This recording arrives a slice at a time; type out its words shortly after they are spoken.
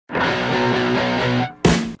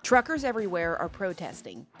Truckers everywhere are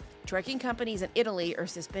protesting. Trucking companies in Italy are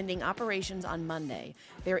suspending operations on Monday.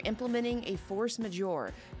 They are implementing a force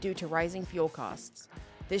majeure due to rising fuel costs.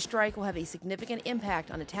 This strike will have a significant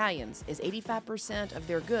impact on Italians, as 85% of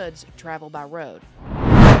their goods travel by road.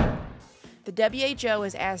 The WHO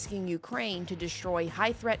is asking Ukraine to destroy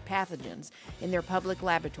high-threat pathogens in their public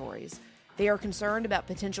laboratories. They are concerned about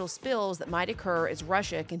potential spills that might occur as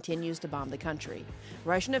Russia continues to bomb the country.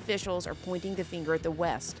 Russian officials are pointing the finger at the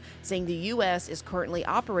West, saying the U.S. is currently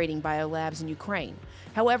operating biolabs in Ukraine.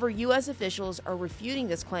 However, U.S. officials are refuting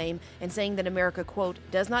this claim and saying that America, quote,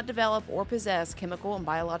 does not develop or possess chemical and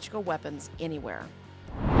biological weapons anywhere.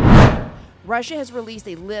 Russia has released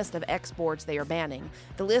a list of exports they are banning.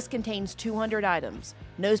 The list contains 200 items.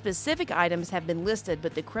 No specific items have been listed,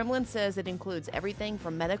 but the Kremlin says it includes everything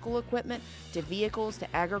from medical equipment to vehicles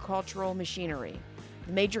to agricultural machinery.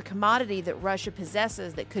 The major commodity that Russia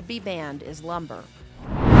possesses that could be banned is lumber.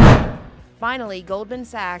 Finally, Goldman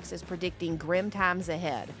Sachs is predicting grim times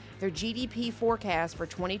ahead. Their GDP forecast for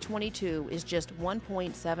 2022 is just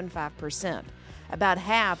 1.75%, about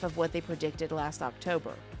half of what they predicted last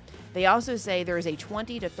October. They also say there is a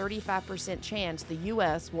 20 to 35% chance the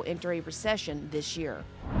U.S. will enter a recession this year.